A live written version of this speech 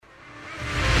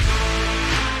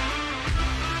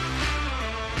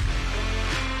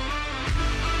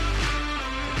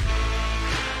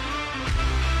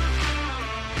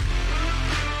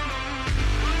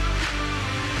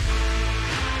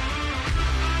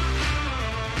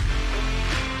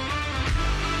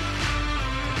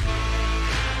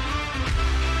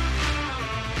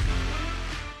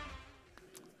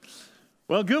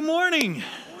Well, good morning.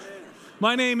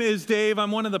 My name is Dave.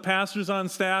 I'm one of the pastors on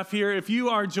staff here. If you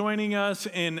are joining us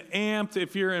in Amped,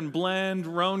 if you're in Blend,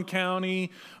 Roane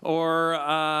County, or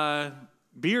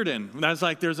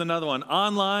Bearden, there's another one.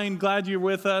 Online, glad you're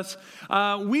with us.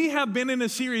 We have been in a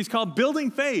series called Building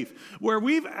Faith, where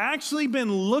we've actually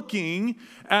been looking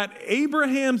at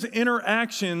Abraham's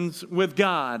interactions with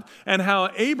God and how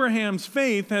Abraham's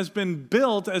faith has been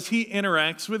built as he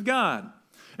interacts with God.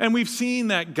 And we've seen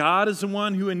that God is the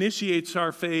one who initiates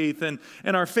our faith, and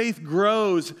our faith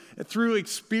grows through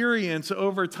experience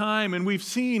over time. And we've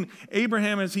seen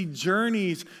Abraham as he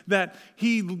journeys that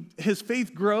his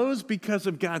faith grows because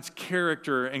of God's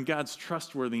character and God's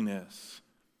trustworthiness.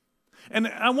 And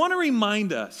I want to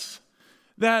remind us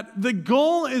that the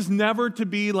goal is never to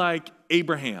be like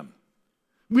Abraham.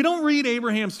 We don't read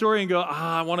Abraham's story and go,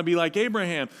 I want to be like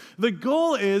Abraham. The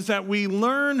goal is that we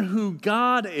learn who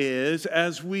God is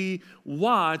as we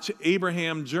watch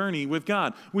Abraham journey with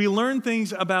God. We learn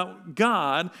things about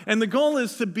God, and the goal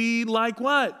is to be like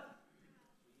what?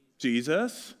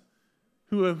 Jesus.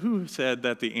 Who said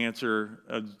that the answer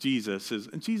of Jesus is,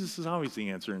 and Jesus is always the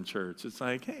answer in church. It's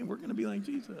like, hey, we're going to be like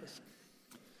Jesus.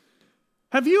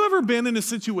 Have you ever been in a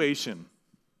situation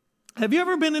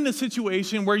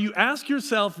where you ask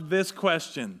yourself this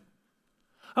question?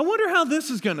 I wonder how this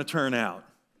is going to turn out.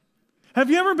 Have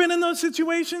you ever been in those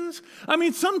situations? I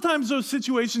mean, sometimes those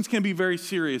situations can be very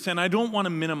serious, and I don't want to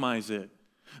minimize it.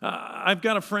 I've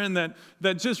got a friend that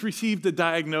just received a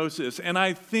diagnosis, and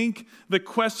I think the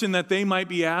question that they might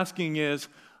be asking is,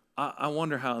 I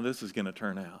wonder how this is going to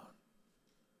turn out.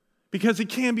 Because it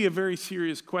can be a very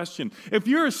serious question. If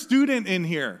you're a student in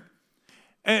here,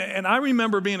 and I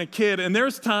remember being a kid, and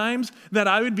there's times that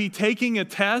I would be taking a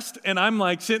test, and I'm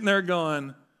like sitting there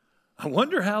going, I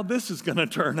wonder how this is going to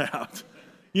turn out.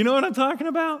 You know what I'm talking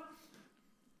about?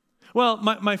 Well,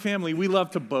 my family, we love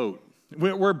to boat.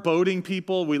 We're boating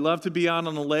people. We love to be out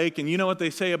on the lake. And you know what they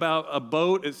say about a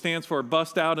boat? It stands for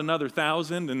bust out another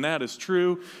 1,000, and that is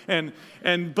true.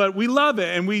 But we love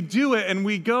it, and we do it, and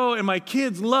we go, and my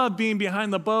kids love being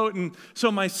behind the boat. And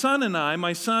so my son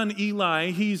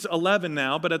Eli, he's 11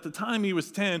 now, but at the time he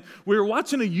was 10, we were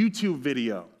watching a YouTube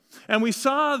video. And we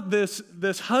saw this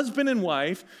husband and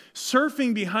wife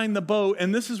surfing behind the boat,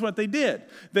 and this is what they did.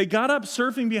 They got up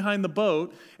surfing behind the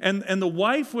boat, and the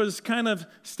wife was kind of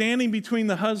standing between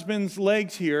the husband's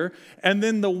legs here, and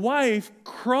then the wife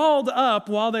crawled up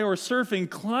while they were surfing,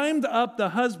 climbed up the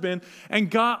husband,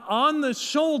 and got on the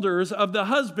shoulders of the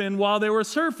husband while they were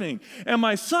surfing. And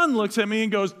my son looks at me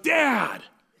and goes, Dad,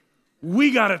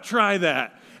 we got to try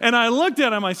that. And I looked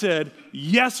at him, I said,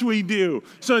 yes, we do.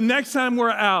 So next time we're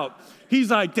out,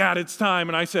 he's like, Dad, it's time.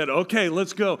 And I said, okay,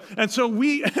 let's go. And so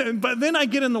but then I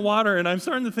get in the water and I'm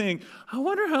starting to think, I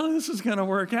wonder how this is going to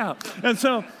work out. And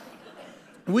so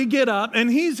we get up, and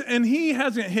he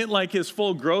hasn't hit like his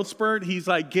full growth spurt. He's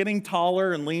like getting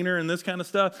taller and leaner and this kind of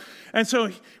stuff. And so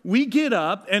we get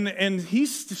up, and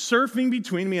he's surfing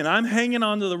between me, and I'm hanging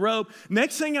onto the rope.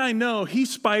 Next thing I know,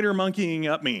 he's spider monkeying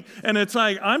up me. And it's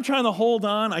like I'm trying to hold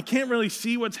on. I can't really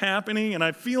see what's happening, and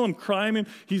I feel him climbing.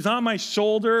 He's on my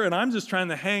shoulder, and I'm just trying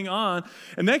to hang on.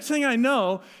 And next thing I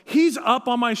know, he's up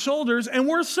on my shoulders, and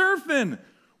we're surfing.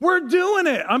 We're doing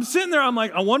it. I'm sitting there. I'm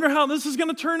like, I wonder how this is going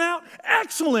to turn out.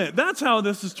 Excellent. That's how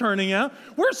this is turning out.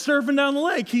 We're surfing down the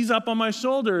lake. He's up on my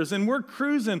shoulders, and we're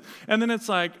cruising. And then it's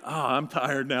like, I'm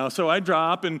tired now. So I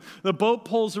drop, and the boat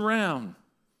pulls around.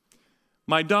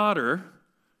 My daughter,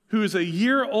 who is a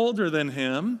year older than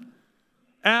him,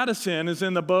 Addison, is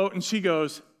in the boat, and she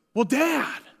goes, well,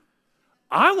 Dad,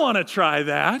 I want to try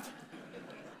that.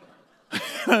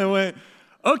 I went,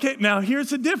 okay, now here's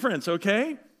the difference,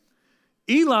 okay?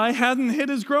 Eli hadn't hit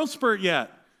his growth spurt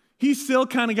yet. He's still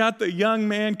kind of got the young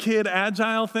man, kid,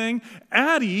 agile thing.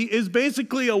 Addie is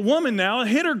basically a woman now,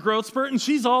 hit her growth spurt, and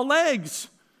she's all legs.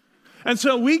 And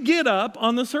so we get up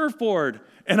on the surfboard,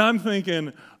 and I'm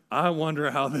thinking, I wonder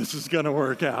how this is going to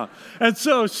work out. And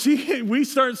so we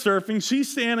start surfing. She's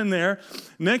standing there.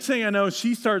 Next thing I know,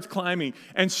 she starts climbing.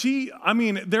 And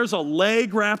there's a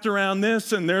leg wrapped around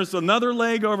this, and there's another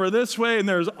leg over this way, and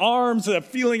there's arms that are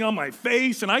feeling on my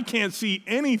face, and I can't see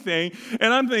anything.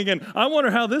 And I'm thinking, I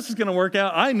wonder how this is going to work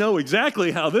out. I know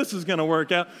exactly how this is going to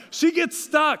work out. She gets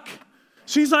stuck.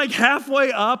 She's like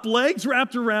halfway up, legs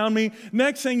wrapped around me.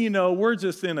 Next thing you know, we're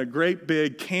just in a great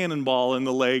big cannonball in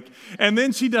the lake. And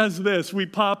then she does this. We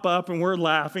pop up and we're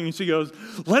laughing. And she goes,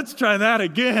 let's try that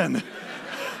again.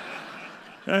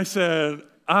 I said,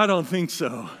 I don't think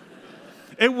so.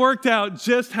 It worked out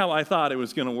just how I thought it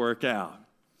was going to work out.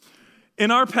 In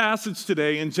our passage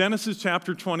today, in Genesis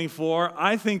chapter 24,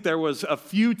 I think there was a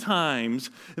few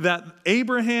times that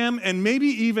Abraham, and maybe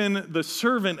even the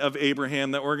servant of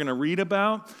Abraham that we're going to read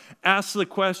about, asked the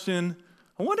question,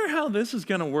 I wonder how this is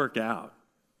going to work out.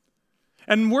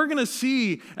 And we're going to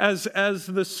see as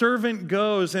the servant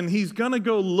goes, and he's going to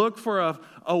go look for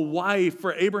a wife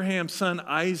for Abraham's son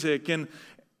Isaac. And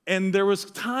there was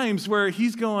times where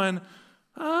he's going,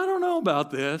 I don't know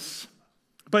about this.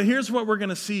 But here's what we're going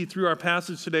to see through our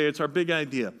passage today. It's our big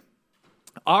idea.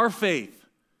 Our faith,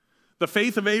 the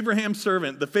faith of Abraham's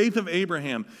servant, the faith of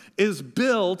Abraham, is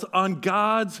built on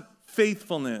God's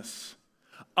faithfulness.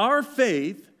 Our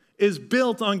faith is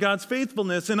built on God's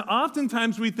faithfulness. And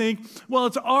oftentimes we think, well,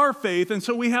 it's our faith, and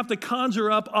so we have to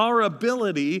conjure up our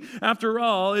ability. After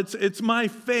all, it's my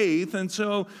faith, and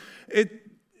so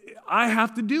I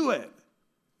have to do it.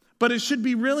 But it should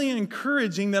be really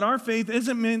encouraging that our faith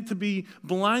isn't meant to be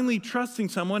blindly trusting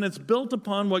someone. It's built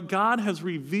upon what God has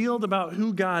revealed about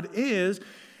who God is.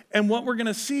 And what we're going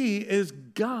to see is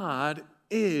God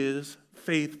is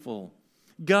faithful.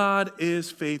 God is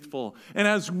faithful. And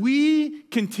as we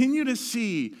continue to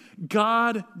see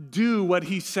God do what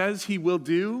he says he will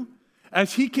do,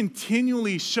 as he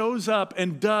continually shows up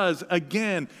and does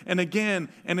again and again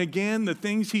and again the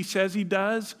things he says he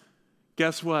does,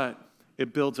 guess what?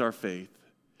 It builds our faith.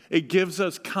 It gives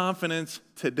us confidence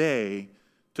today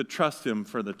to trust him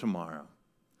for the tomorrow.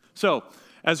 So,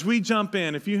 as we jump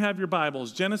in, if you have your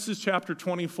Bibles, Genesis chapter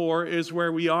 24 is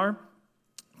where we are.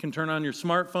 You can turn on your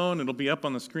smartphone. It'll be up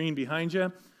on the screen behind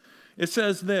you. It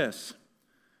says this,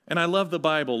 and I love the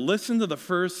Bible. Listen to the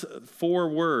first 4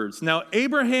 words. Now,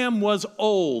 Abraham was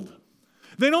old.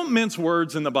 They don't mince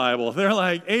words in the Bible. They're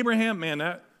like, Abraham, man,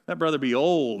 that brother be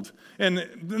old. And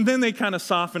then they kind of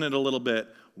soften it a little bit.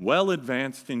 Well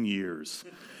advanced in years.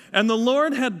 And the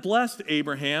Lord had blessed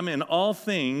Abraham in all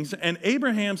things. And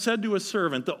Abraham said to his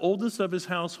servant, the oldest of his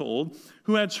household,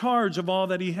 who had charge of all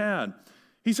that he had,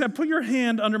 he said, put your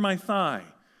hand under my thigh,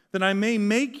 that I may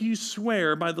make you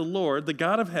swear by the Lord, the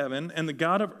God of heaven and the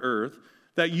God of earth,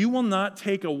 that you will not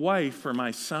take a wife for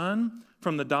my son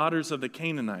from the daughters of the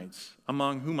Canaanites,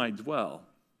 among whom I dwell.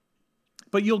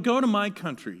 But you'll go to my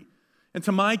country and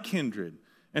to my kindred,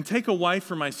 and take a wife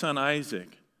for my son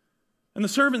Isaac. And the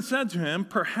servant said to him,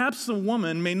 perhaps the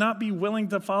woman may not be willing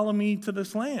to follow me to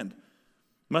this land.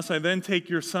 Must I then take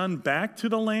your son back to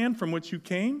the land from which you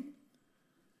came?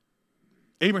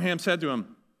 Abraham said to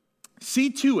him, see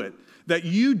to it that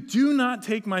you do not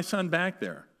take my son back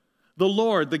there. The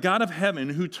Lord, the God of heaven,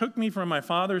 who took me from my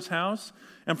father's house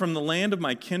and from the land of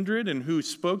my kindred, and who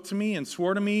spoke to me and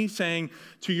swore to me, saying,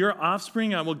 to your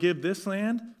offspring I will give this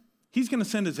land, he's going to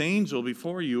send his angel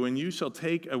before you, and you shall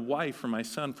take a wife for my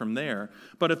son from there.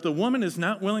 But if the woman is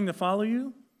not willing to follow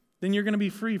you, then you're going to be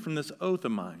free from this oath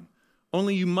of mine.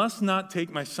 Only you must not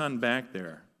take my son back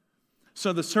there.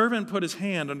 So the servant put his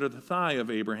hand under the thigh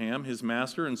of Abraham, his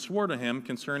master, and swore to him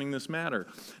concerning this matter.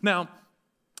 Now,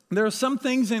 there are some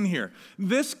things in here.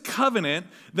 This covenant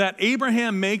that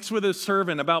Abraham makes with his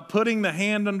servant about putting the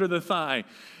hand under the thigh,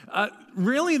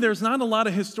 really there's not a lot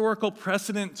of historical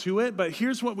precedent to it, but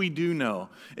here's what we do know.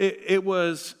 It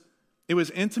was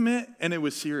intimate and it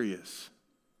was serious.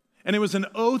 And it was an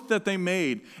oath that they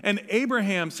made. And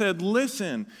Abraham said,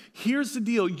 listen, here's the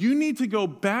deal. You need to go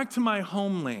back to my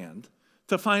homeland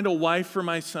to find a wife for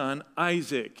my son,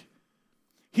 Isaac.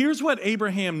 Here's what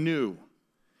Abraham knew.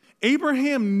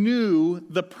 Abraham knew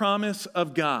the promise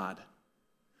of God.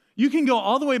 You can go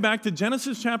all the way back to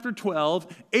Genesis chapter 12.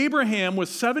 Abraham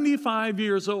was 75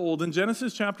 years old in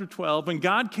Genesis chapter 12 when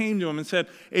God came to him and said,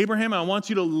 Abraham, I want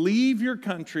you to leave your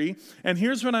country, and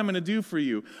here's what I'm going to do for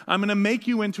you. I'm going to make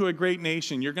you into a great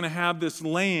nation. You're going to have this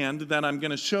land that I'm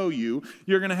going to show you.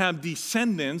 You're going to have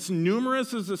descendants,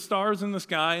 numerous as the stars in the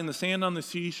sky and the sand on the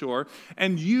seashore,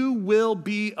 and you will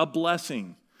be a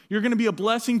blessing. You're going to be a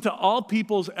blessing to all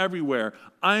peoples everywhere.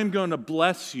 I am going to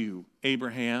bless you,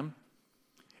 Abraham.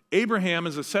 Abraham,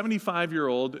 as a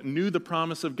 75-year-old, knew the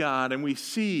promise of God, and we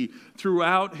see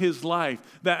throughout his life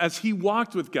that as he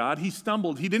walked with God, he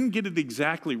stumbled. He didn't get it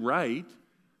exactly right,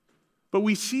 but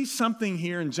we see something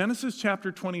here in Genesis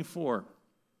chapter 24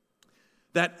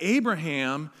 that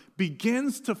Abraham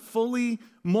begins to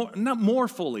more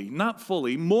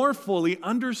fully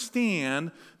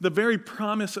understand the very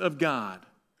promise of God.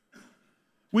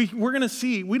 We're going to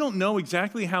see, we don't know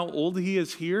exactly how old he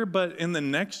is here, but in the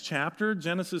next chapter,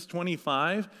 Genesis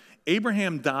 25,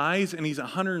 Abraham dies and he's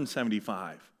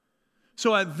 175.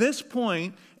 So at this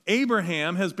point,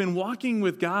 Abraham has been walking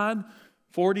with God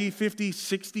 40, 50,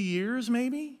 60 years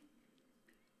maybe.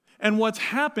 And what's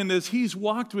happened is he's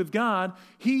walked with God.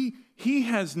 He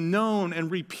has known and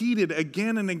repeated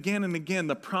again and again and again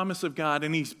the promise of God.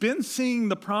 And he's been seeing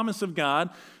the promise of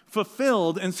God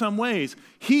fulfilled in some ways.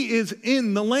 He is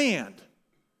in the land.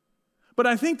 But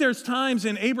I think there's times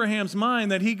in Abraham's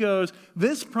mind that he goes,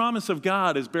 this promise of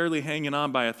God is barely hanging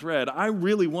on by a thread. I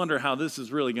really wonder how this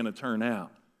is really going to turn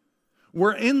out.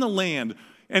 We're in the land.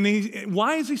 And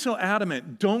why is he so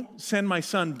adamant? Don't send my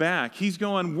son back. He's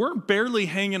going, we're barely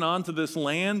hanging on to this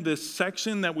land, this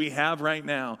section that we have right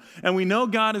now. And we know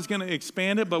God is going to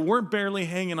expand it, but we're barely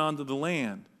hanging on to the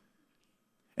land.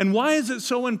 And why is it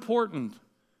so important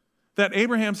that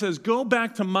Abraham says, go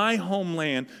back to my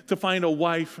homeland to find a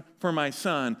wife for my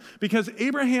son? Because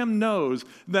Abraham knows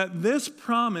that this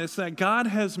promise that God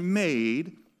has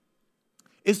made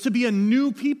is to be a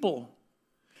new people.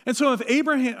 And so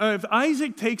if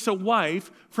Isaac takes a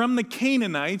wife from the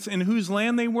Canaanites in whose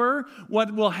land they were,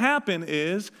 what will happen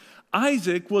is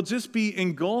Isaac will just be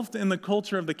engulfed in the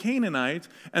culture of the Canaanites,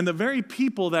 and the very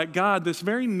people that God, this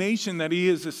very nation that he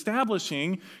is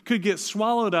establishing, could get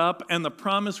swallowed up, and the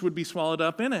promise would be swallowed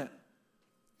up in it.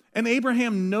 And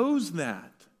Abraham knows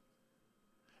that.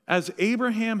 As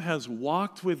Abraham has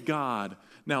walked with God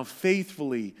now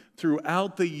faithfully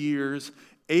throughout the years,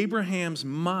 Abraham's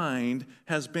mind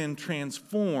has been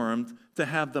transformed to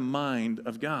have the mind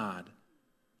of God.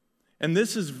 And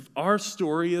this is our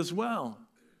story as well.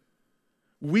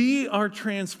 We are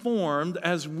transformed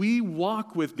as we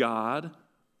walk with God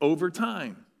over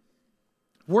time.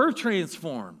 We're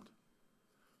transformed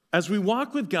as we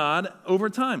walk with God over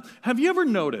time. Have you ever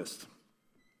noticed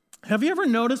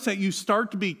that you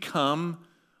start to become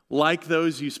like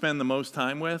those you spend the most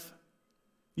time with?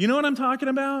 You know what I'm talking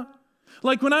about?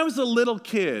 Like when I was a little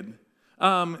kid,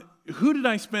 who did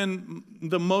I spend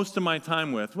the most of my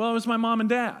time with? Well, it was my mom and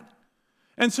dad.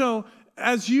 And so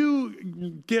as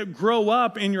you grow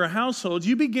up in your household,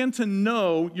 you begin to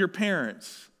know your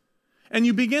parents. And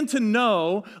you begin to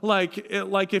know, like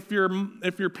if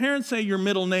your parents say your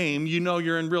middle name, you know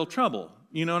you're in real trouble.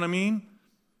 You know what I mean?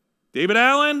 David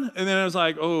Allen? And then I was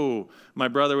like, oh, my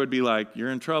brother would be like, you're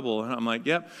in trouble. And I'm like,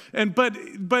 yep. But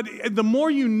the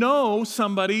more you know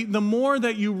somebody, the more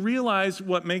that you realize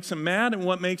what makes them mad and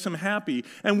what makes them happy.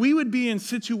 And we would be in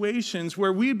situations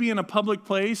where we'd be in a public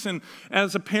place. And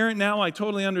as a parent now, I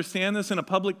totally understand this. In a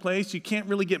public place, you can't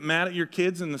really get mad at your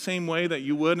kids in the same way that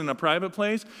you would in a private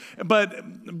place.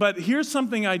 But here's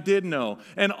something I did know.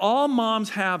 And all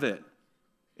moms have it.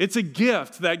 It's a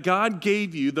gift that God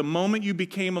gave you the moment you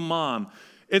became a mom.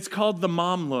 It's called the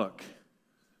mom look.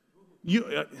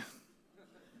 You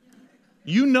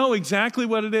know exactly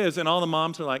what it is, and all the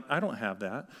moms are like, I don't have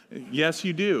that. Yes,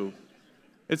 you do.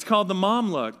 It's called the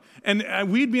mom look. And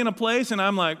we'd be in a place, and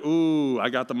I'm like, ooh, I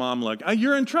got the mom look.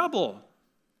 You're in trouble.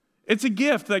 It's a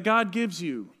gift that God gives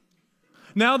you.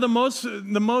 Now, the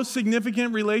most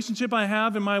significant relationship I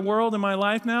have in my world, in my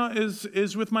life now,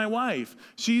 is with my wife.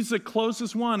 She's the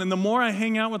closest one. And the more I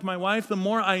hang out with my wife, the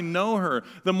more I know her.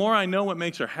 The more I know what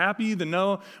makes her happy,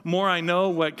 the more I know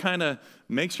what kind of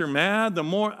makes her mad, the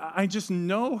more I just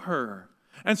know her.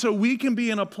 And so we can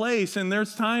be in a place, and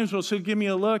there's times where she'll give me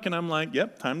a look, and I'm like,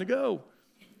 yep, time to go.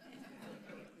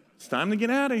 It's time to get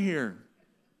out of here.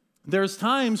 There's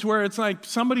times where it's like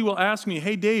somebody will ask me,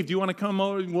 hey, Dave, do you want to come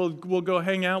over? We'll go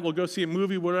hang out. We'll go see a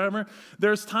movie, whatever.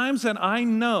 There's times that I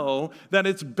know that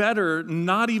it's better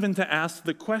not even to ask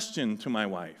the question to my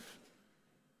wife.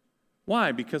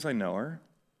 Why? Because I know her.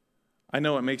 I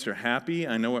know what makes her happy.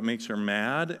 I know what makes her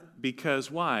mad. Because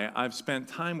why? I've spent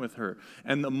time with her.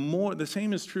 And the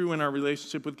same is true in our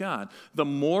relationship with God. The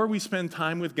more we spend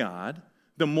time with God,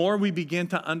 the more we begin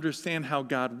to understand how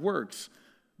God works.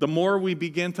 The more we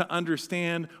begin to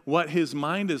understand what his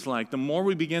mind is like, the more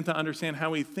we begin to understand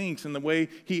how he thinks and the way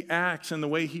he acts and the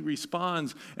way he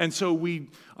responds. And so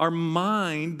our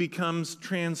mind becomes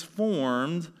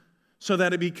transformed so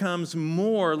that it becomes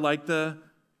more like the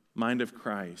mind of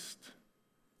Christ.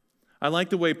 I like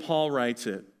the way Paul writes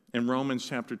it in Romans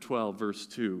chapter 12, verse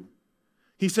 2.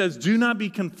 He says, do not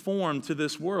be conformed to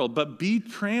this world, but be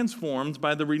transformed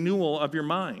by the renewal of your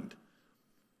mind,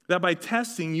 that by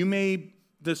testing you may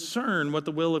discern what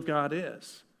the will of God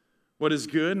is, what is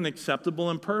good and acceptable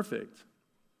and perfect.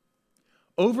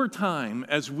 Over time,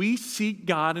 as we seek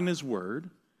God in his word,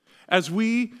 as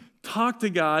we talk to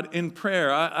God in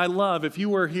prayer, I love, if you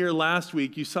were here last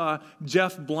week, you saw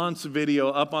Jeff Blunt's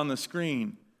video up on the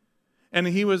screen. And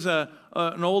he was an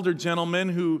older gentleman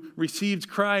who received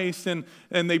Christ, and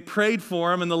they prayed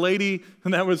for him, and the lady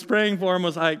that was praying for him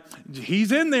was like,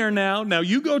 he's in there now. Now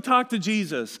you go talk to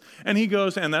Jesus. And he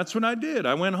goes, and that's what I did.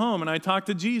 I went home, and I talked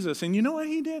to Jesus. And you know what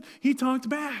he did? He talked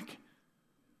back.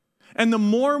 And the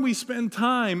more we spend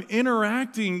time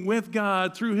interacting with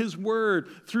God through His Word,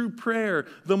 through prayer,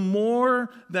 the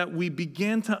more that we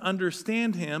begin to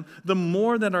understand Him, the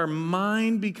more that our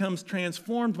mind becomes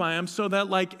transformed by Him, so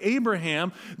that like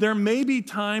Abraham, there may be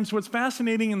times, what's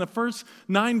fascinating in the first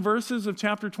 9 verses of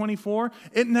chapter 24,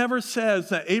 it never says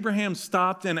that Abraham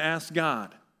stopped and asked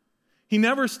God. He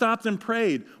never stopped and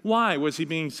prayed. Why? Was he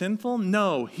being sinful?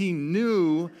 No, he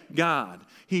knew God.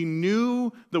 He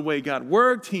knew the way God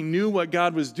worked. He knew what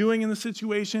God was doing in the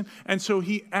situation, and so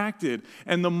he acted.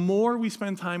 And the more we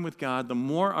spend time with God, the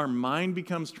more our mind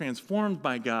becomes transformed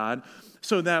by God,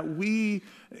 so that we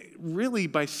really,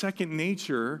 by second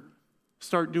nature,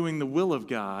 start doing the will of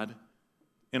God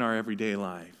in our everyday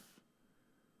life.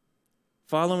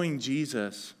 Following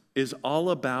Jesus is all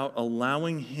about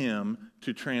allowing Him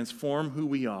to transform who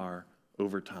we are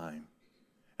over time.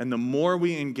 And the more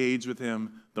we engage with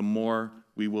Him, the more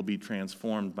we will be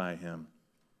transformed by Him.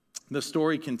 The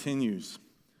story continues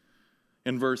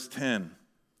in verse 10.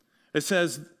 It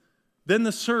says, then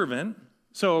the servant,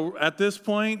 so at this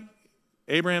point,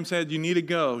 Abraham said, you need to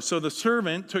go. So the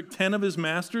servant took 10 of his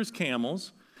master's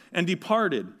camels and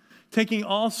departed, taking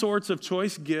all sorts of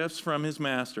choice gifts from his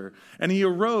master. And he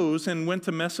arose and went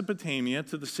to Mesopotamia,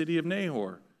 to the city of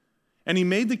Nahor. And he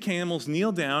made the camels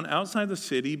kneel down outside the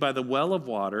city by the well of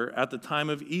water at the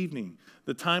time of evening,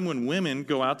 the time when women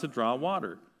go out to draw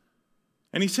water.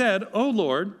 And he said, O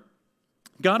Lord,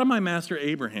 God of my master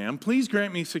Abraham, please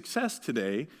grant me success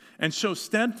today and show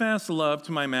steadfast love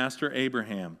to my master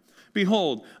Abraham.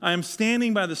 Behold, I am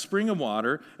standing by the spring of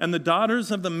water, and the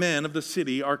daughters of the men of the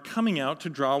city are coming out to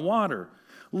draw water.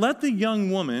 Let the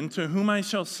young woman to whom I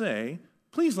shall say,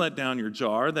 please let down your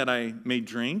jar that I may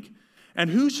drink, and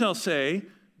who shall say,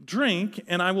 drink,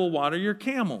 and I will water your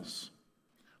camels.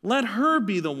 Let her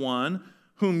be the one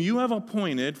whom you have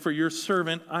appointed for your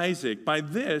servant Isaac. By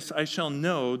this I shall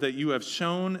know that you have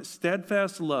shown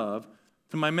steadfast love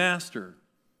to my master.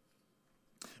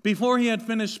 Before he had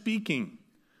finished speaking,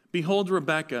 behold,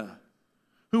 Rebekah,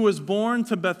 who was born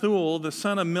to Bethuel, the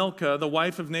son of Milcah, the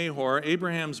wife of Nahor,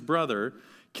 Abraham's brother,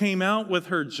 came out with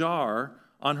her jar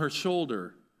on her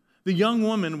shoulder. The young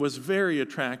woman was very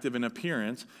attractive in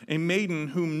appearance, a maiden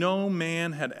whom no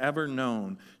man had ever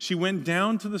known. She went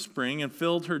down to the spring and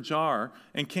filled her jar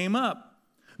and came up.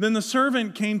 Then the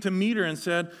servant came to meet her and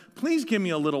said, please give me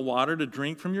a little water to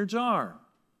drink from your jar.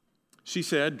 She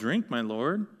said, drink, my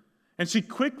lord. And she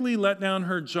quickly let down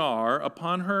her jar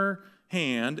upon her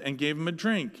hand and gave him a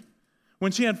drink.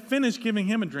 When she had finished giving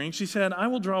him a drink, she said, I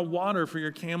will draw water for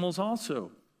your camels also,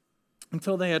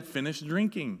 until they had finished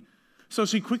drinking. So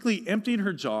she quickly emptied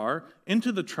her jar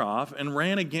into the trough and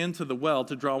ran again to the well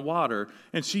to draw water,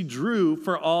 and she drew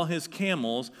for all his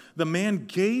camels. The man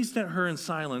gazed at her in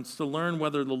silence to learn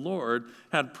whether the Lord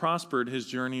had prospered his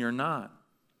journey or not.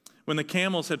 When the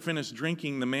camels had finished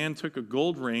drinking, the man took a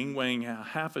gold ring weighing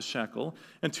half a shekel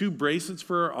and 2 bracelets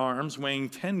for her arms weighing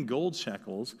 10 gold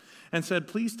shekels, and said,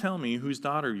 please tell me whose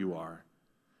daughter you are.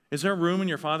 Is there room in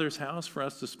your father's house for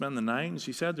us to spend the night? And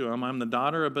she said to him, I'm the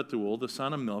daughter of Bethuel, the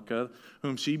son of Milcah,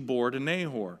 whom she bore to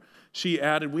Nahor. She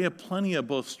added, we have plenty of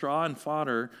both straw and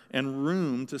fodder and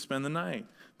room to spend the night.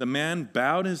 The man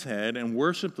bowed his head and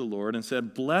worshiped the Lord and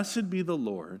said, blessed be the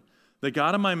Lord, the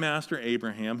God of my master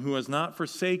Abraham, who has not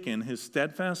forsaken his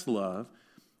steadfast love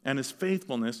and his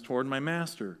faithfulness toward my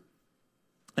master.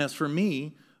 As for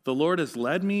me, the Lord has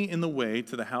led me in the way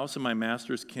to the house of my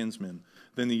master's kinsman.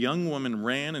 Then the young woman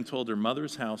ran and told her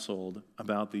mother's household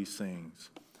about these things.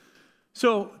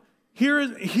 So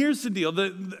here's the deal.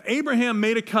 Abraham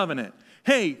made a covenant.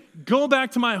 Hey, go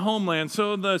back to my homeland.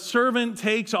 So the servant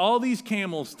takes all these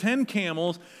camels, 10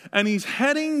 camels, and he's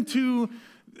heading to,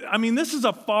 this is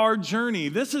a far journey.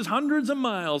 This is hundreds of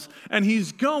miles, and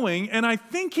he's going, and I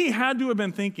think he had to have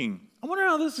been thinking, I wonder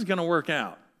how this is going to work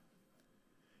out.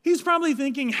 He's probably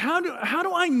thinking, how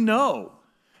do I know?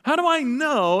 How do I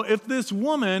know if this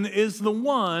woman is the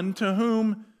one to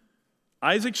whom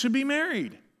Isaac should be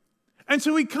married? And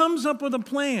so he comes up with a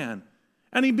plan,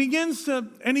 and he begins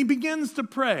to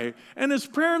pray. And his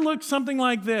prayer looks something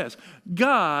like this.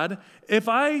 God, if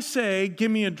I say,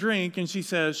 give me a drink, and she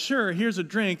says, sure, here's a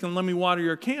drink, and let me water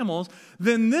your camels,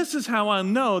 then this is how I'll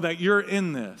know that you're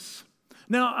in this.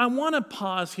 Now, I want to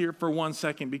pause here for 1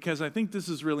 second because I think this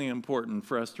is really important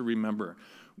for us to remember.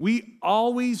 We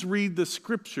always read the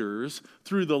scriptures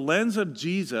through the lens of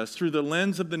Jesus, through the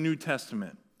lens of the New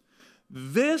Testament.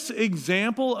 This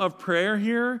example of prayer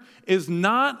here is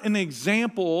not an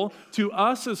example to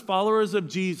us as followers of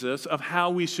Jesus of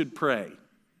how we should pray.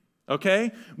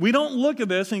 Okay? We don't look at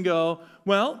this and go,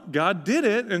 well, God did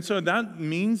it, and so that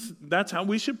means that's how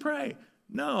we should pray.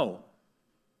 No.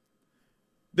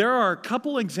 There are a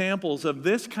couple examples of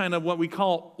this kind of what we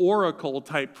call oracle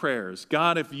type prayers.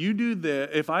 God, if you do this,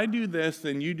 if I do this,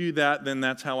 then you do that, then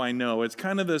that's how I know. It's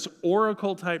kind of this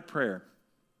oracle type prayer.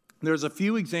 There's a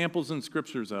few examples in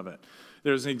scriptures of it.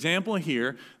 There's an example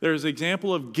here. There's an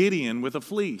example of Gideon with a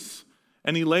fleece.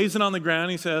 And he lays it on the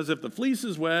ground. He says, if the fleece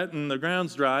is wet and the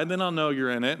ground's dry, then I'll know you're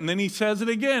in it. And then he says it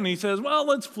again. He says, well,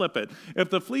 let's flip it.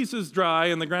 If the fleece is dry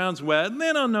and the ground's wet,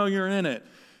 then I'll know you're in it.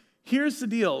 Here's the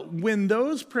deal. When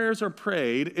those prayers are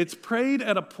prayed, it's prayed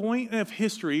at a point of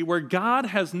history where God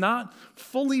has not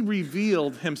fully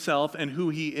revealed himself and who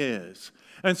he is.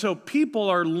 And so people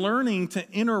are learning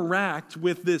to interact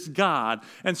with this God.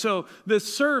 And so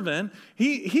this servant,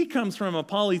 he comes from a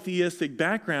polytheistic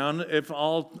background,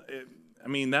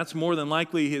 that's more than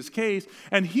likely his case.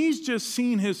 And he's just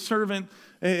seen his servant,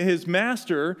 his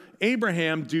master,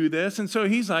 Abraham, do this. And so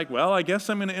he's like, well, I guess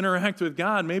I'm going to interact with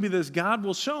God. Maybe this God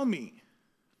will show me.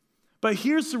 But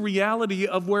here's the reality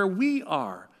of where we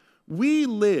are. We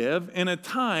live in a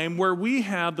time where we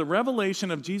have the revelation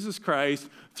of Jesus Christ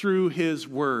through his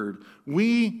word.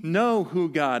 We know who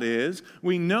God is.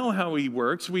 We know how he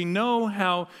works. We know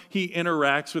how he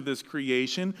interacts with his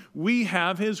creation. We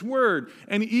have his word.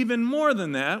 And even more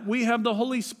than that, we have the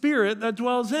Holy Spirit that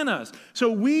dwells in us.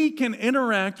 So we can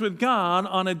interact with God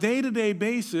on a day-to-day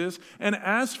basis and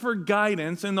ask for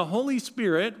guidance, and the Holy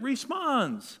Spirit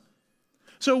responds.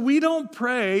 So we don't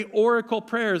pray oracle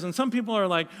prayers. And some people are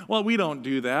like, well, we don't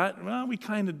do that. Well, we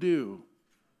kind of do.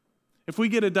 If we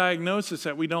get a diagnosis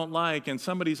that we don't like and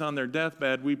somebody's on their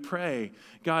deathbed, we pray,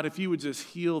 God, if you would just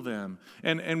heal them.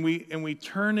 And we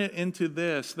turn it into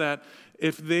this, that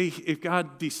if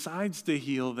God decides to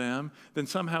heal them, then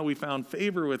somehow we found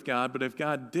favor with God. But if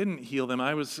God didn't heal them,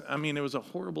 it was a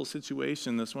horrible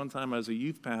situation. This one time I was a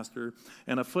youth pastor,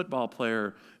 and a football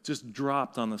player just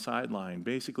dropped on the sideline.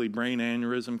 Basically, brain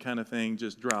aneurysm kind of thing,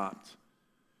 just dropped.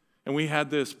 And we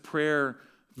had this prayer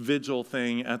vigil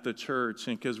thing at the church,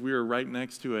 and because we were right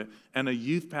next to it, and a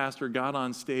youth pastor got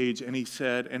on stage, and he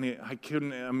said,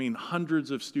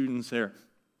 hundreds of students there.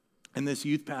 And this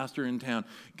youth pastor in town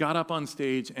got up on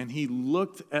stage and he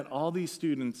looked at all these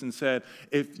students and said,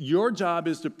 if your job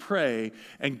is to pray,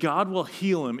 and God will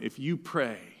heal him if you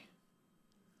pray.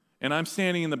 And I'm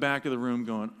standing in the back of the room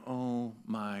going, oh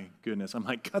my goodness. I'm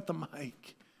like, cut the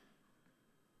mic.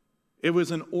 It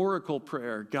was an oracle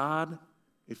prayer. God,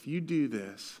 if you do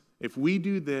this, if we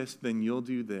do this, then you'll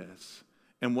do this.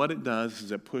 And what it does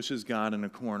is it pushes God in a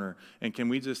corner. And can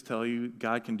we just tell you,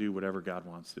 God can do whatever God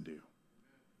wants to do.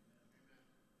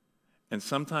 And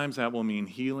sometimes that will mean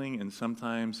healing, and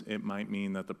sometimes it might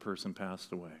mean that the person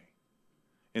passed away.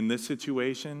 In this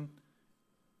situation,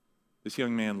 this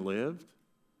young man lived,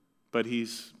 but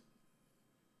he's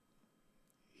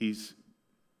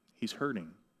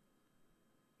hurting.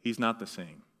 He's not the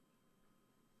same.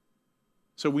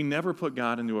 So we never put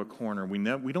God into a corner.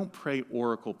 We don't pray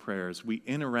oracle prayers. We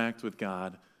interact with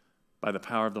God by the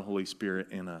power of the Holy Spirit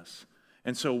in us.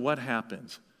 And so what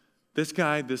happens? This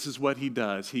guy, this is what he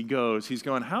does. He's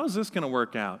going, how is this going to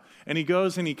work out? And he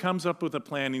goes and he comes up with a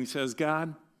plan, and he says,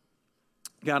 God,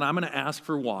 I'm going to ask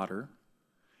for water.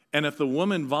 And if the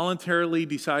woman voluntarily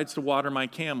decides to water my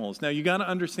camels. Now, you got to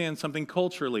understand something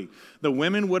culturally. The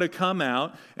women would have come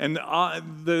out, and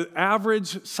the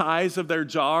average size of their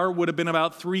jar would have been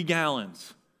about 3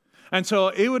 gallons. And so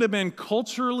it would have been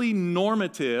culturally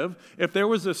normative if there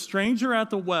was a stranger at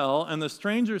the well and the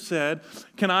stranger said,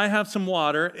 can I have some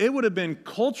water? It would have been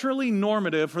culturally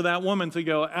normative for that woman to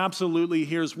go, absolutely,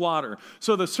 here's water.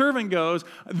 So the servant goes,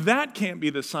 that can't be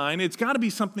the sign. It's got to be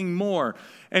something more.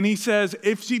 And he says,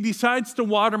 if she decides to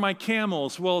water my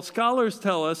camels, well, scholars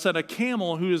tell us that a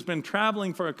camel who has been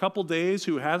traveling for a couple days,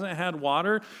 who hasn't had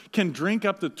water, can drink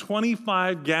up to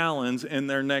 25 gallons in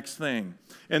their next thing,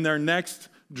 in their next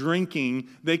drinking.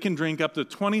 They can drink up to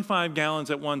 25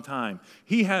 gallons at one time.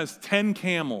 He has 10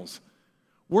 camels.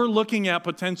 We're looking at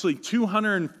potentially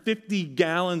 250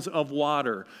 gallons of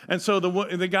water. And so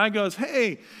the guy goes,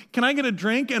 hey, can I get a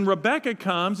drink? And Rebecca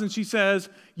comes and she says,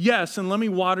 yes, and let me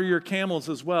water your camels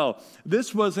as well.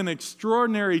 This was an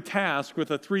extraordinary task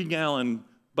with a 3-gallon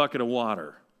bucket of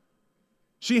water.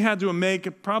 She had to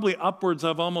make probably upwards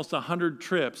of almost 100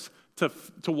 trips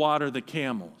to water the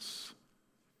camels.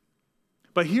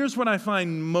 But here's what I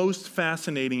find most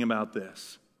fascinating about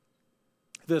this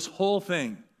whole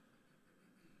thing,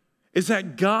 is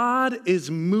that God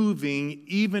is moving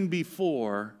even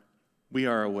before we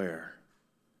are aware.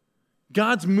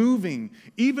 God's moving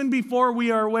even before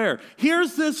we are aware.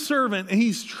 Here's this servant, and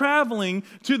he's traveling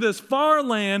to this far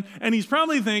land, and he's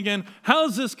probably thinking,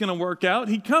 how's this going to work out?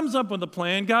 He comes up with a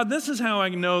plan. God, this is how I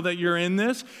know that you're in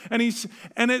this. And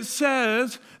it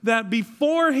says that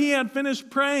before he had finished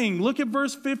praying, look at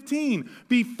verse 15.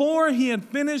 Before he had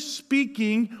finished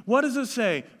speaking, what does it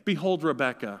say? Behold,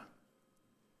 Rebekah.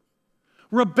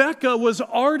 Rebekah was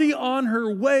already on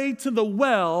her way to the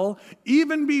well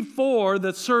even before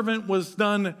the servant was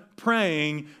done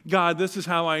praying, God, this is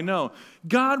how I know.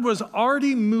 God was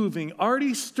already moving,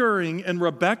 already stirring in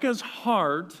Rebekah's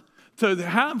heart to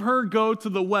have her go to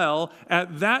the well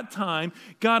at that time.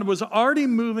 God was already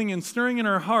moving and stirring in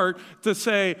her heart to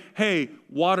say, hey,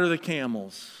 water the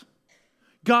camels.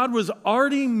 God was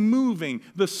already moving.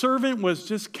 The servant was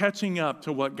just catching up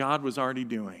to what God was already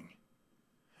doing.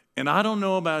 And I don't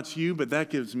know about you, but that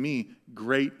gives me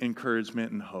great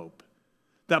encouragement and hope.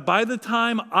 That by the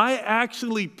time I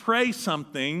actually pray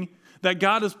something that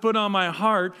God has put on my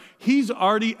heart, He's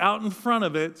already out in front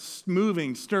of it,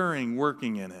 moving, stirring,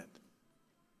 working in it.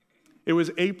 It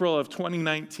was April of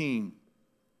 2019.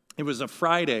 It was a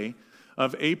Friday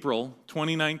of April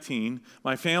 2019.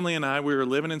 My family and I, we were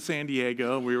living in San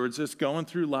Diego. We were just going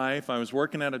through life. I was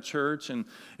working at a church, and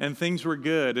things were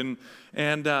good.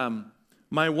 And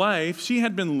my wife, she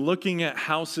had been looking at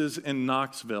houses in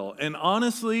Knoxville. And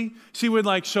honestly, she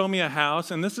would show me a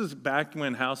house. And this is back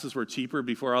when houses were cheaper,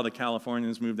 before all the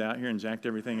Californians moved out here and jacked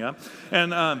everything up.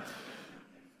 And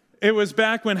it was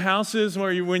back when houses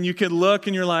when you could look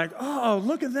and you're like, oh,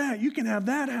 look at that. You can have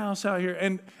that house out here.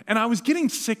 And I was getting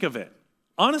sick of it.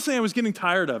 Honestly, I was getting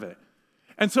tired of it.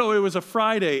 And so it was a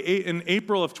Friday in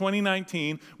April of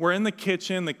 2019. We're in the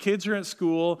kitchen. The kids are at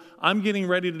school. I'm getting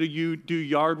ready to do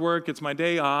yard work. It's my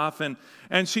day off. And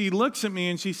she looks at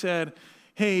me and she said,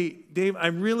 hey, Dave, I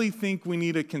really think we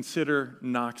need to consider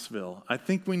Knoxville. I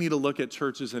think we need to look at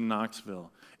churches in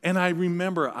Knoxville. And I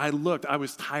remember I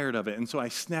was tired of it. And so I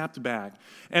snapped back.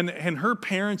 And her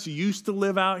parents used to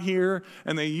live out here,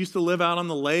 and they used to live out on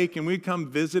the lake, and we'd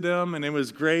come visit them, and it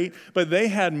was great. But they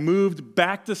had moved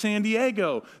back to San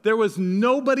Diego. There was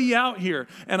nobody out here.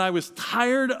 And I was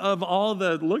tired of all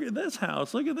the, look at this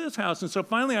house, look at this house. And so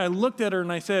finally I looked at her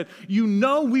and I said,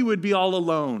 we would be all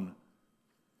alone.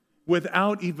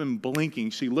 Without even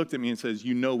blinking, she looked at me and says,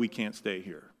 we can't stay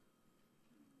here.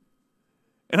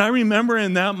 And I remember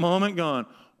in that moment going,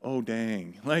 oh,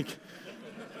 dang,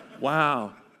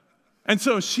 wow. And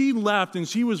so she left, and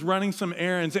she was running some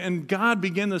errands, and God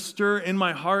began to stir in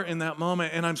my heart in that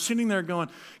moment. And I'm sitting there going,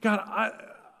 God,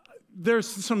 there's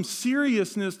some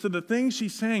seriousness to the things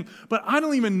she's saying, but I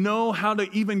don't even know how to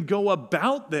even go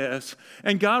about this.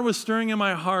 And God was stirring in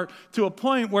my heart to a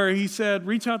point where He said,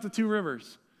 reach out to Two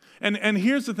Rivers. And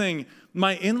here's the thing.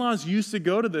 My in-laws used to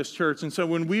go to this church, and so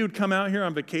when we would come out here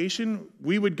on vacation,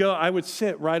 I would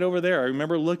sit right over there. I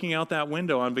remember looking out that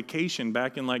window on vacation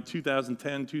back in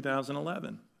 2010,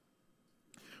 2011.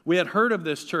 We had heard of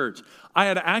this church. I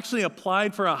had actually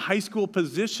applied for a high school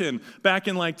position back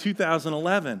in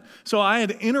 2011. So I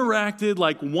had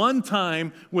interacted one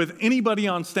time with anybody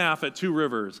on staff at Two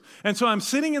Rivers. And so I'm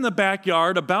sitting in the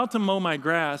backyard about to mow my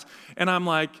grass, and I'm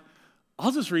like,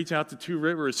 I'll just reach out to Two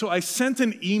Rivers. So I sent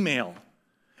an email,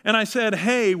 and I said,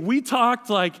 hey, we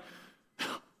talked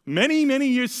many, many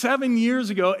years, 7 years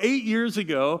ago, 8 years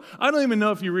ago. I don't even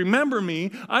know if you remember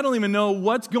me. I don't even know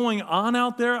what's going on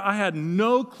out there. I had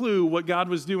no clue what God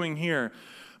was doing here.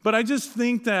 But I just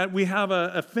think that we have an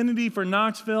affinity for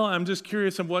Knoxville. I'm just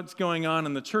curious of what's going on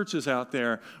in the churches out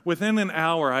there. Within an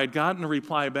hour, I had gotten a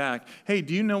reply back. Hey,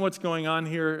 do you know what's going on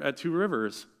here at Two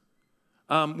Rivers?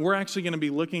 We're actually going to be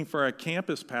looking for a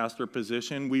campus pastor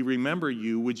position. We remember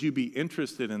you. Would you be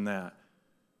interested in that?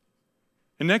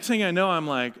 And next thing I know, I'm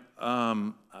like,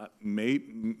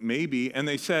 maybe. And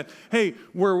they said, hey,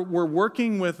 we're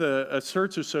working with a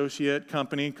search associate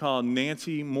company called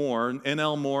Nancy Moore,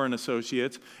 NL Moore and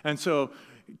Associates. And so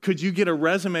could you get a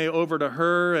resume over to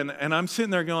her? And I'm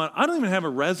sitting there going, I don't even have a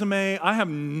resume. I have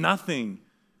nothing.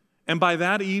 And by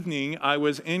that evening, I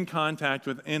was in contact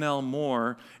with NL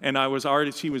Moore, and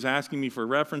she was asking me for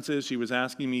references. She was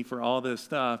asking me for all this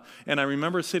stuff. And I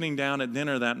remember sitting down at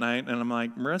dinner that night, and I'm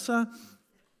like, Marissa,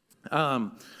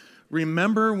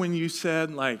 remember when you said,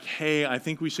 hey, I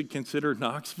think we should consider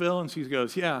Knoxville? And she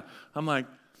goes, yeah. I'm like,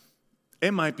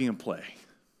 it might be in play.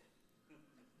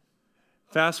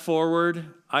 Fast forward,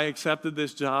 I accepted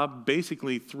this job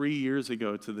basically 3 years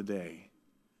ago to the day.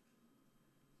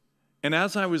 And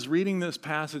as I was reading this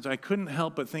passage, I couldn't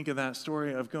help but think of that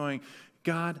story of going,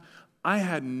 God, I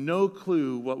had no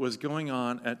clue what was going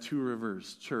on at Two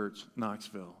Rivers Church,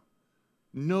 Knoxville.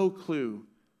 No clue.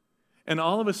 And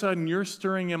all of a sudden, you're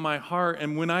stirring in my heart.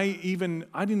 And when I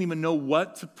didn't even know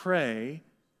what to pray,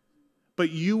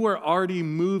 but you were already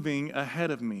moving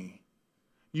ahead of me.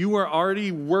 You were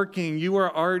already working. You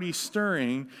were already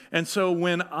stirring. And so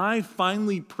when I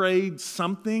finally prayed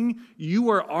something, you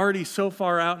were already so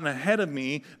far out and ahead of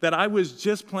me that I was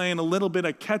just playing a little bit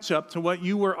of catch up to what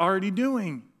you were already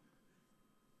doing.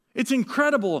 It's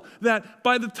incredible that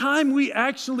by the time we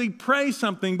actually pray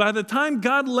something, by the time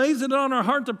God lays it on our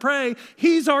heart to pray,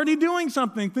 He's already doing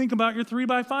something. Think about your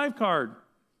 3x5 card.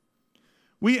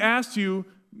 We asked you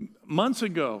months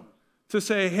ago to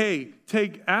say, hey,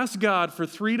 ask God for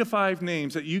 3 to 5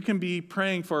 names that you can be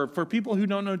praying for people who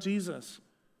don't know Jesus.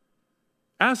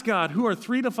 Ask God, who are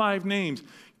 3 to 5 names?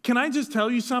 Can I just tell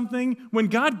you something? When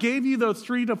God gave you those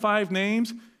 3 to 5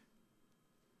 names,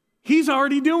 He's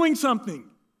already doing something.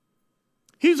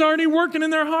 He's already working in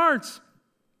their hearts.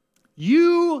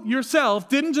 You yourself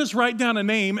didn't just write down a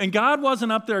name, and God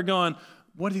wasn't up there going,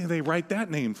 what do they write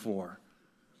that name for?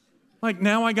 Like,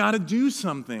 now I got to do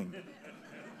something.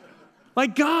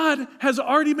 Like, God has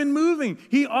already been moving.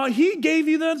 He gave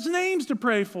you those names to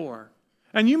pray for.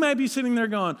 And you might be sitting there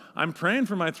going, I'm praying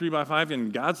for my 3x5,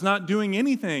 and God's not doing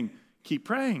anything. Keep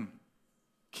praying.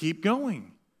 Keep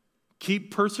going.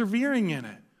 Keep persevering in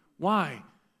it. Why?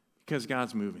 Because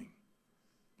God's moving.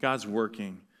 God's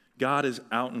working. God is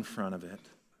out in front of it.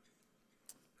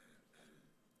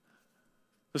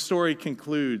 The story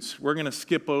concludes. We're going to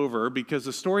skip over because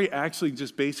the story actually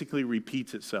just basically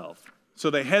repeats itself. So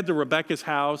they head to Rebekah's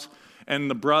house, and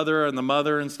the brother and the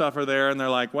mother and stuff are there, and they're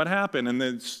like, what happened? And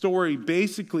the story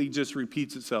basically just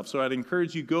repeats itself. So I'd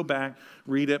encourage you, go back,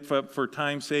 read it for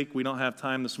time's sake. We don't have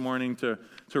time this morning to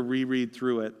reread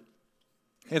through it.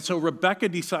 And so Rebekah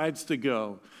decides to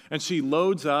go, and she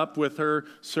loads up with her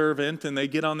servant, and they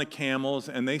get on the camels,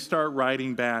 and they start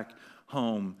riding back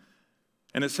home.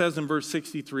 And it says in verse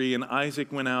 63, and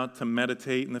Isaac went out to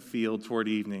meditate in the field toward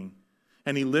evening.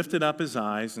 And he lifted up his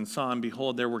eyes and saw, and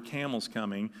behold, there were camels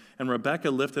coming. And Rebekah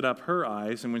lifted up her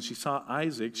eyes, and when she saw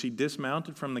Isaac, she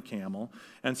dismounted from the camel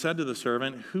and said to the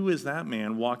servant, who is that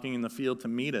man walking in the field to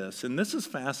meet us? And this is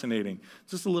fascinating,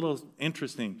 just a little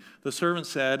interesting. The servant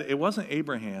said, it wasn't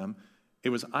Abraham, it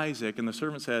was Isaac. And the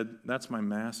servant said, that's my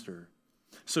master.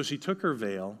 So she took her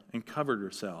veil and covered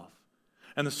herself.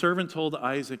 And the servant told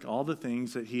Isaac all the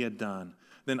things that he had done.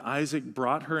 Then Isaac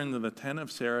brought her into the tent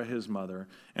of Sarah, his mother,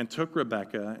 and took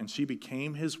Rebekah, and she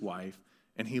became his wife,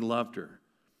 and he loved her.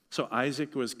 So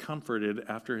Isaac was comforted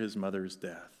after his mother's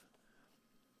death.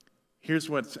 Here's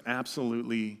what's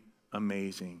absolutely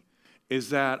amazing, is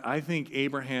that I think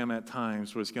Abraham at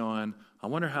times was going, I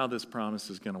wonder how this promise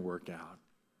is going to work out.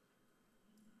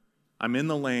 I'm in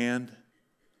the land.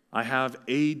 I have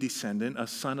a descendant, a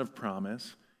son of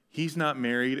promise. He's not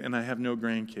married, and I have no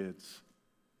grandkids.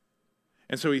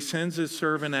 And so he sends his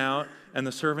servant out, and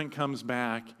the servant comes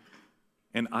back,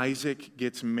 and Isaac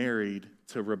gets married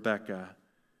to Rebekah.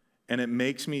 And it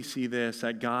makes me see this,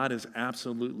 that God is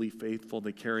absolutely faithful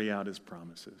to carry out his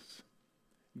promises.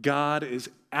 God is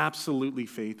absolutely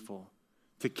faithful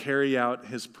to carry out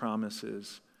his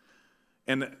promises.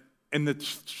 And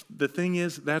the thing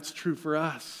is, that's true for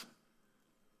us.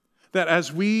 That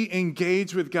as we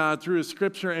engage with God through His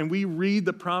Scripture and we read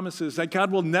the promises, that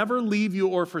God will never leave you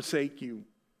or forsake you.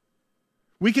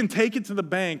 We can take it to the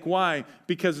bank. Why?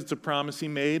 Because it's a promise He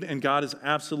made, and God is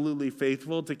absolutely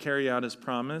faithful to carry out His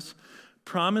promise.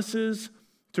 Promises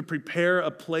to prepare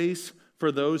a place for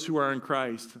those who are in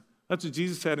Christ. That's what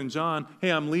Jesus said in John. Hey,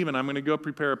 I'm leaving. I'm going to go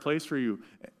prepare a place for you.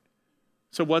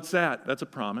 So what's that? That's a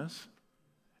promise.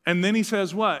 And then he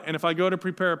says what? And if I go to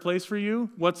prepare a place for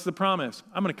you, what's the promise?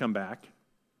 I'm going to come back.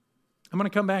 I'm going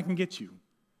to come back and get you.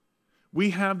 We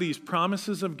have these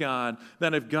promises of God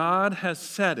that if God has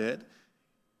said it,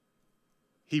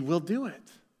 He will do it.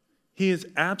 He is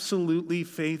absolutely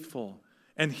faithful.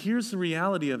 And here's the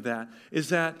reality of that, is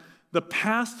that the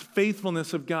past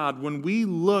faithfulness of God, when we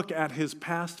look at His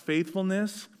past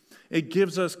faithfulness, it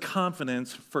gives us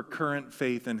confidence for current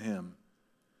faith in Him.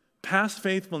 Past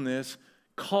faithfulness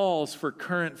calls for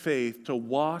current faith to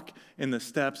walk in the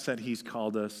steps that He's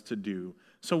called us to do.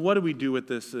 So what do we do with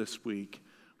this week?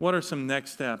 What are some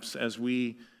next steps as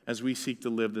we seek to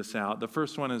live this out? The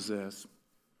first one is this,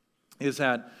 is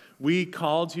that we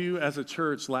called you as a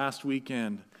church last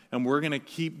weekend, and we're going to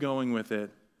keep going with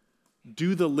it.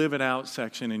 Do the Live It Out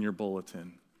section in your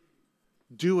bulletin.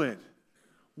 Do it.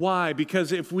 Why?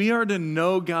 Because if we are to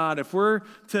know God, if we're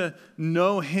to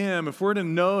know Him, if we're to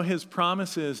know His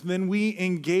promises, then we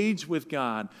engage with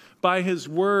God. By His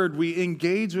word, we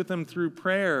engage with Him through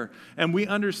prayer. And we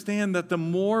understand that the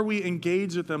more we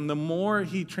engage with Him, the more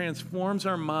He transforms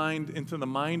our mind into the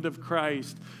mind of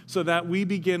Christ, so that we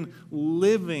begin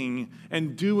living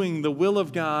and doing the will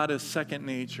of God as second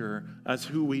nature, as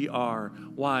who we are.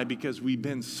 Why? Because we've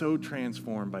been so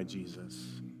transformed by Jesus.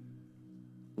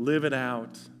 Live it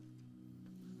out.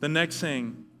 The next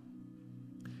thing,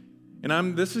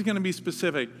 and this is going to be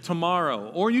specific,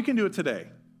 tomorrow, or you can do it today.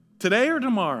 Today or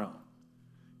tomorrow.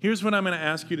 Here's what I'm going to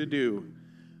ask you to do.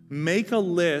 Make a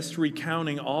list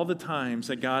recounting all the times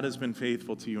that God has been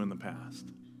faithful to you in the past.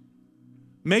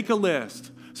 Make a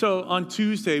list. So on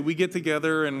Tuesday, we get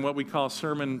together in what we call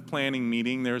sermon planning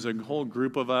meeting. There's a whole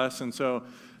group of us, and so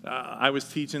I was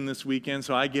teaching this weekend,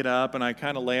 so I get up and I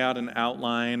kind of lay out an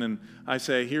outline, and I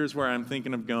say, here's where I'm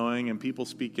thinking of going, and people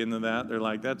speak into that. They're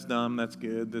like, that's dumb, that's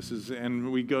good,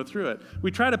 and we go through it.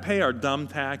 We try to pay our dumb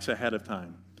tax ahead of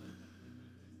time.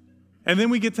 And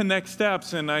then we get to next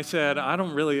steps, and I said, I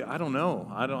don't know.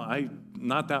 I'm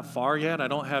not that far yet. I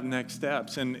don't have next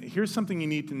steps. And here's something you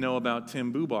need to know about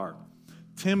Tim Bubar.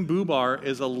 Tim Bubar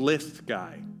is a list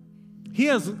guy. He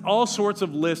has all sorts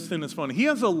of lists in his phone. He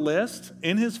has a list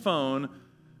in his phone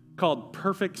called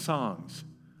perfect songs.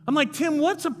 I'm like, Tim,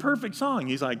 what's a perfect song?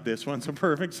 He's like, this one's a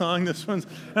perfect song, this one's...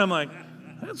 And I'm like,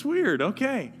 that's weird,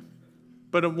 okay.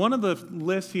 But one of the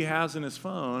lists he has in his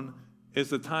phone is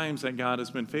the times that God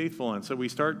has been faithful. And so we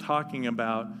start talking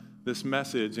about this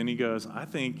message, and he goes, I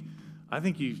think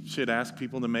you should ask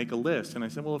people to make a list. And I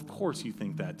said, well, of course you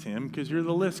think that, Tim, because you're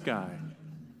the list guy.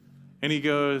 And he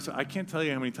goes, I can't tell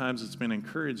you how many times it's been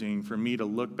encouraging for me to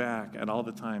look back at all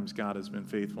the times God has been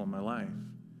faithful in my life.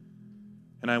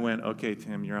 And I went, okay,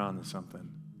 Tim, you're on to something.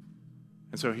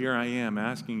 And so here I am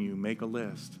asking you, make a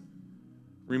list.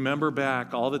 Remember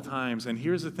back all the times. And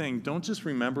here's the thing, don't just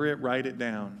remember it, write it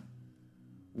down.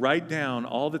 Write down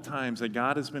all the times that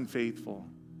God has been faithful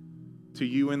to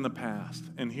you in the past.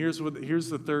 And here's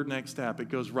the third next step. It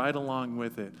goes right along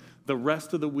with it. The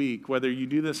rest of the week, whether you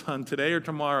do this on today or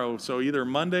tomorrow, so either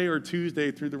Monday or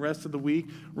Tuesday through the rest of the week,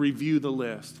 review the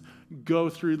list. Go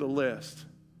through the list.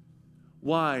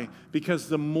 Why? Because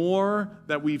the more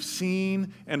that we've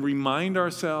seen and remind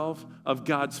ourselves of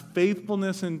God's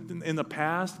faithfulness in the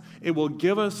past, it will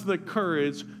give us the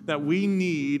courage that we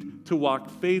need to walk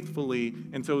faithfully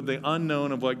into the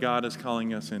unknown of what God is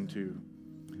calling us into.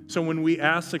 So when we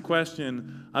ask the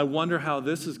question, I wonder how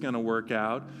this is going to work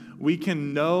out, we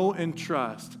can know and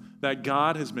trust that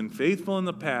God has been faithful in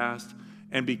the past,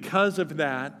 and because of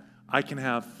that, I can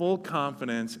have full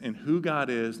confidence in who God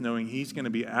is, knowing He's going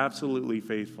to be absolutely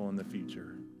faithful in the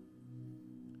future.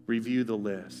 Review the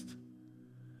list.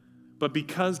 But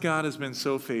because God has been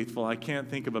so faithful, I can't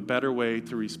think of a better way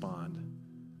to respond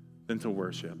than to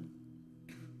worship.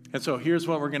 And so here's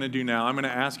what we're going to do now. I'm going to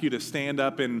ask you to stand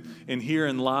up in here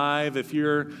and live. If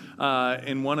you're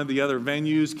in one of the other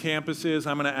venues, campuses,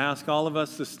 I'm going to ask all of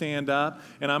us to stand up,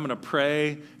 and I'm going to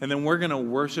pray, and then we're going to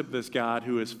worship this God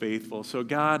who is faithful. So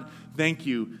God, thank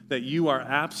you that you are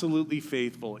absolutely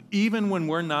faithful. Even when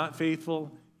we're not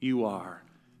faithful, you are.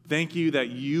 Thank you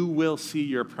that you will see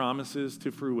your promises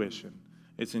to fruition.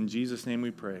 It's in Jesus' name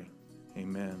we pray.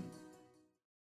 Amen.